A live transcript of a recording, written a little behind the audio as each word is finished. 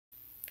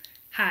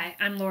Hi,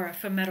 I'm Laura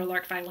from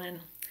Meadowlark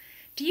Violin.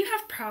 Do you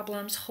have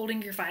problems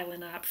holding your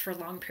violin up for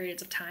long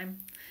periods of time?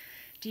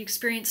 Do you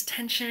experience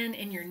tension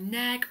in your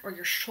neck or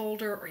your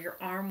shoulder or your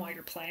arm while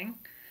you're playing?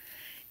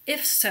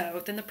 If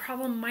so, then the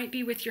problem might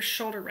be with your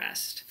shoulder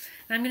rest.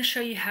 And I'm going to show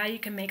you how you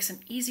can make some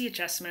easy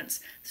adjustments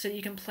so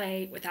you can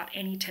play without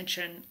any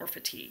tension or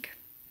fatigue.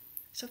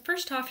 So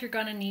first off, you're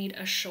going to need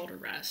a shoulder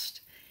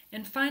rest.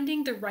 And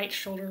finding the right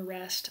shoulder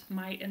rest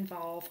might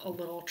involve a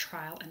little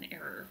trial and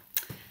error.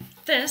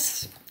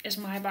 This is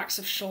my box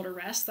of shoulder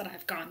rests that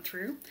I've gone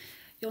through.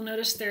 You'll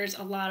notice there's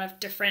a lot of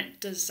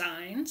different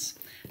designs,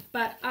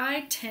 but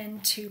I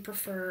tend to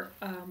prefer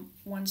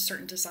one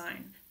certain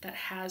design that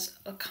has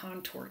a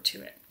contour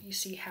to it. You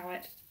see how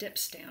it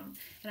dips down.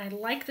 And I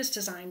like this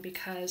design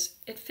because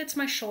it fits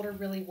my shoulder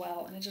really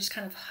well and it just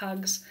kind of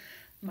hugs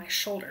my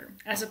shoulder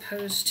as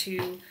opposed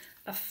to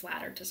a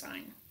flatter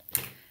design.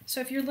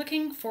 So if you're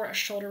looking for a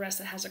shoulder rest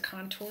that has a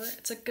contour,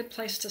 it's a good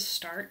place to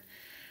start.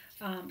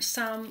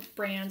 Some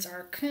brands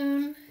are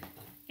Kuhn,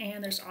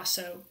 and there's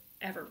also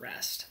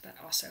Everrest that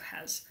also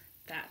has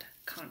that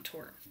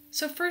contour.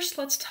 So first,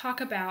 let's talk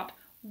about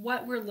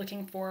what we're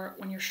looking for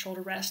when your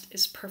shoulder rest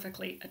is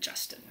perfectly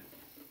adjusted.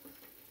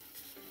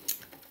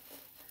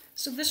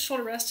 So this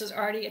shoulder rest is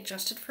already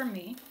adjusted for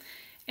me,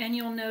 and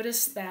you'll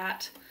notice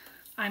that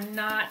I'm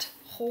not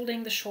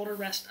holding the shoulder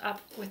rest up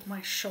with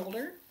my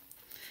shoulder.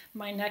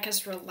 My neck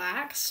is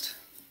relaxed,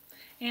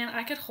 and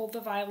I could hold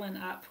the violin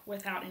up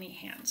without any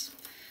hands.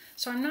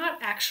 So I'm not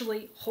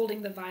actually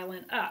holding the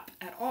violin up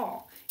at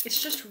all.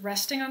 It's just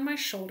resting on my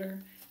shoulder,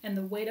 and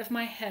the weight of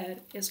my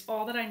head is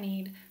all that I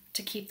need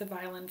to keep the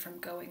violin from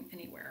going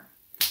anywhere.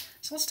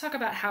 So let's talk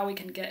about how we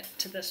can get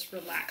to this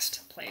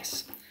relaxed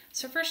place.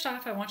 So first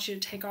off, I want you to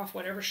take off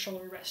whatever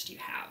shoulder rest you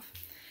have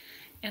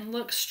and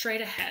look straight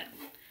ahead.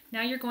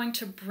 Now you're going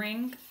to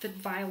bring the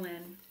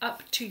violin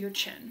up to your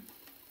chin.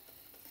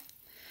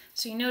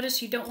 So you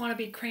notice you don't want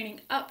to be craning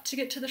up to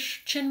get to the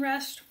chin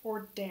rest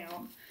or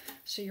down.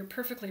 So you're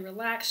perfectly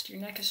relaxed, your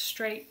neck is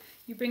straight,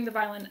 you bring the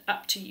violin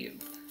up to you.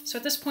 So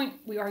at this point,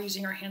 we are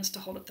using our hands to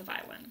hold up the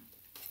violin.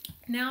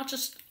 Now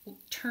just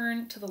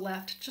turn to the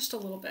left just a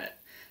little bit,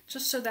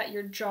 just so that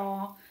your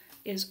jaw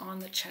is on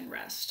the chin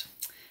rest.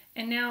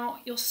 And now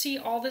you'll see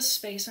all this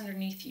space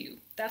underneath you.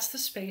 That's the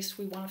space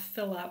we want to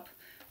fill up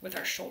with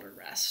our shoulder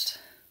rest.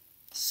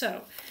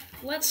 So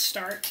let's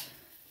start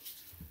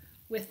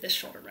with this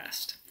shoulder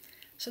rest.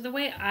 So the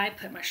way I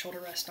put my shoulder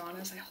rest on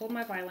is I hold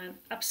my violin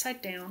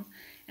upside down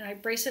and I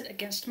brace it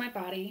against my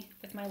body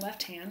with my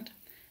left hand.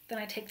 Then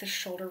I take the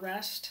shoulder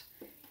rest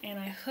and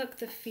I hook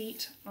the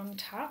feet on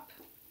top,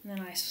 and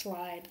then I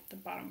slide the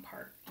bottom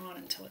part on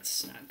until it's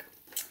snug.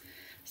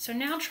 So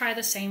now try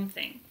the same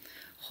thing.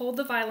 Hold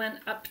the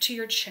violin up to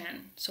your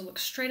chin. So look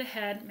straight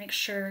ahead, make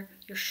sure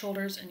your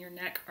shoulders and your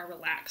neck are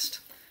relaxed.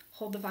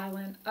 Hold the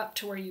violin up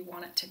to where you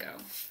want it to go.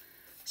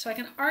 So I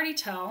can already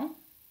tell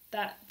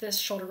that this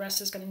shoulder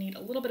rest is going to need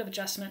a little bit of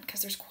adjustment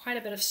because there's quite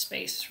a bit of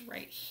space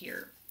right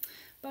here.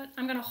 But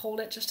I'm going to hold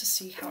it just to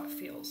see how it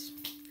feels.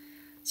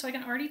 So I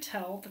can already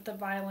tell that the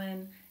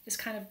violin is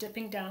kind of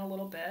dipping down a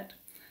little bit.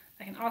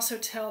 I can also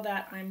tell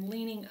that I'm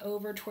leaning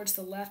over towards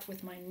the left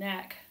with my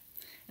neck,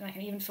 and I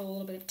can even feel a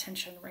little bit of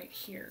tension right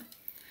here.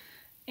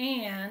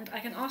 And I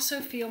can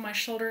also feel my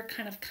shoulder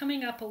kind of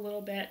coming up a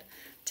little bit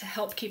to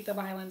help keep the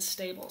violin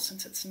stable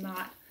since it's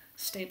not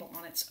stable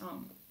on its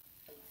own.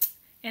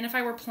 And if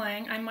I were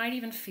playing, I might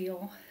even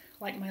feel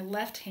like my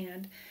left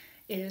hand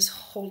is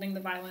holding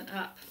the violin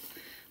up.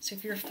 So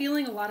if you're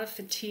feeling a lot of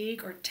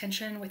fatigue or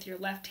tension with your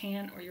left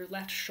hand or your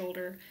left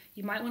shoulder,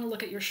 you might want to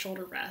look at your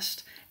shoulder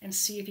rest and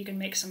see if you can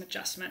make some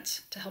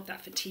adjustments to help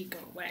that fatigue go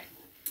away.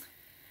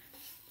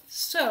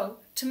 So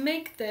to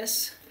make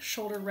this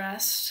shoulder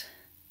rest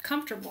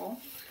comfortable,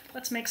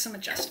 let's make some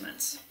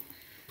adjustments.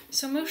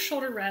 So most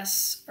shoulder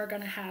rests are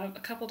going to have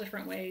a couple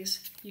different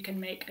ways you can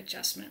make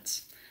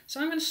adjustments.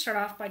 So I'm going to start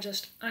off by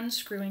just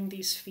unscrewing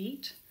these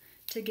feet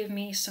to give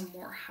me some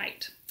more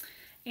height.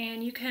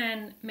 And you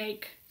can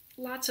make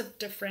lots of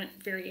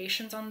different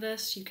variations on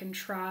this. You can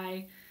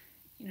try,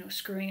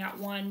 screwing out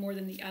one more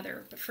than the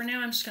other. But for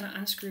now, I'm just going to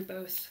unscrew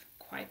both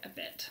quite a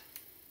bit.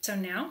 So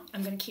now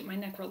I'm going to keep my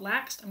neck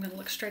relaxed. I'm going to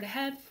look straight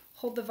ahead,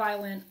 hold the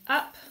violin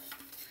up.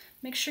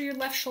 Make sure your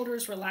left shoulder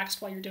is relaxed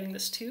while you're doing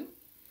this too.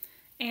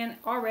 And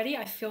already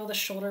I feel the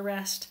shoulder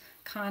rest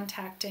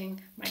contacting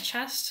my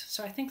chest,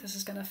 so I think this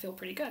is going to feel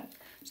pretty good.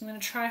 So I'm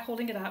going to try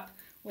holding it up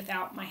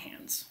without my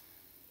hands.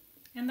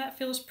 And that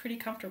feels pretty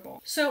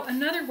comfortable. So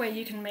another way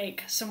you can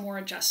make some more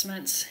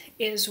adjustments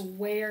is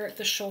where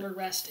the shoulder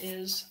rest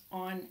is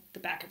on the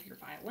back of your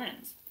violin.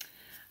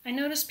 I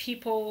notice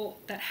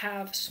people that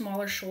have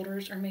smaller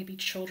shoulders or maybe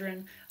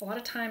children, a lot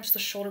of times the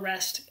shoulder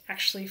rest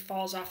actually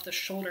falls off the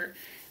shoulder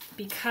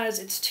because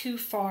it's too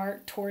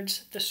far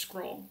towards the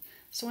scroll.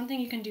 So one thing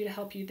you can do to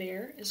help you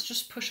there is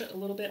just push it a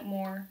little bit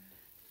more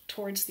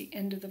towards the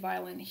end of the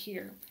violin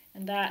here,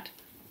 and that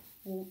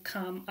will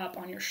come up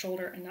on your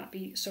shoulder and not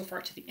be so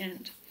far to the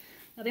end.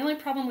 Now the only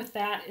problem with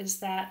that is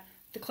that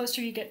the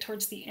closer you get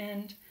towards the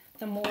end,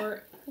 the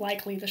more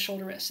likely the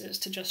shoulder rest is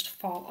to just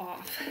fall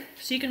off.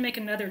 So you can make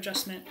another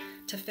adjustment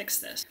to fix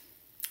this.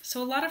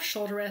 So a lot of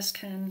shoulder rests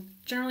can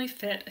generally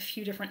fit a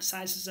few different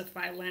sizes of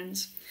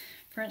violins.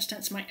 For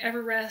instance, my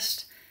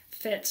Everrest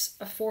fits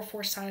a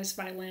 4/4 size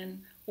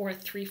violin or a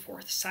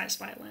 3/4 size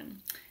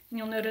violin. And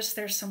you'll notice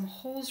there's some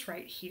holes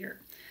right here.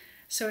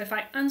 So if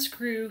I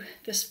unscrew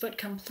this foot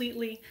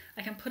completely,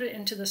 I can put it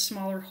into the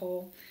smaller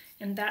hole,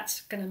 and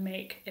that's going to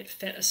make it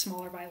fit a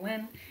smaller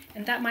violin,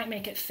 and that might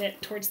make it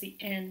fit towards the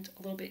end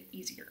a little bit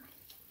easier.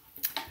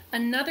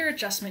 Another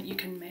adjustment you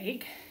can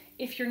make,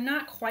 if you're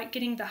not quite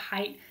getting the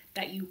height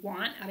that you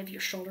want out of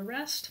your shoulder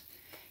rest,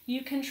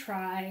 you can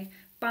try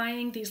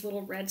buying these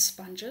little red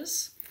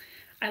sponges.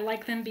 I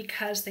like them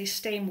because they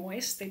stay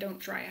moist, they don't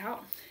dry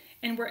out.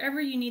 And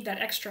wherever you need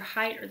that extra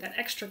height or that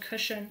extra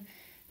cushion,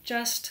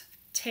 just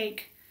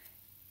take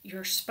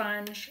your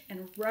sponge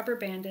and rubber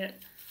band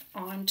it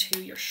onto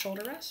your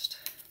shoulder rest,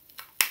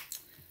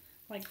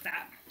 like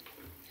that.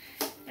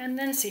 And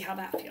then see how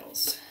that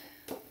feels.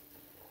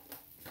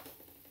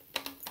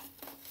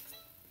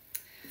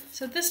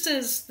 So this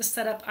is the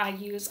setup I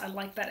use. I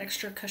like that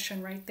extra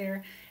cushion right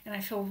there, and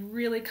I feel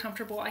really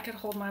comfortable. I could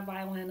hold my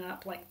violin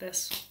up like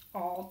this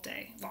all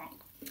day long.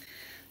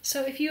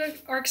 So if you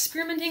are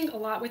experimenting a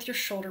lot with your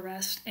shoulder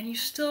rest and you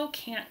still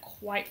can't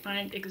quite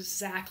find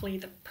exactly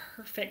the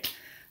perfect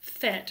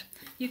fit,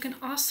 you can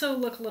also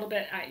look a little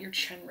bit at your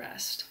chin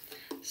rest.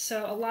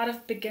 So a lot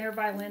of beginner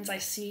violins I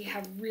see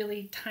have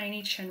really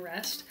tiny chin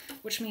rest,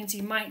 which means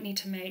you might need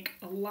to make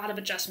a lot of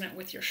adjustment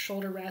with your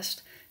shoulder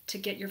rest to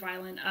get your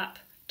violin up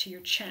to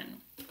your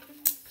chin.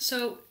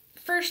 So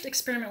first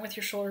experiment with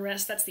your shoulder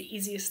rest, that's the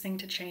easiest thing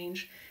to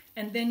change,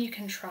 and then you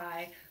can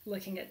try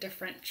looking at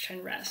different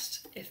chin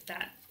rests if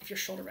your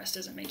shoulder rest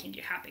isn't making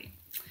you happy.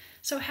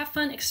 So have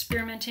fun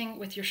experimenting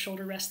with your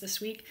shoulder rest this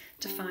week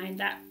to find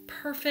that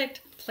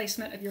perfect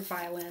placement of your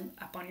violin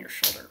up on your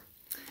shoulder.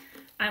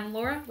 I'm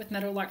Laura with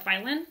Meadowlark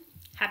Violin.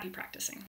 Happy practicing.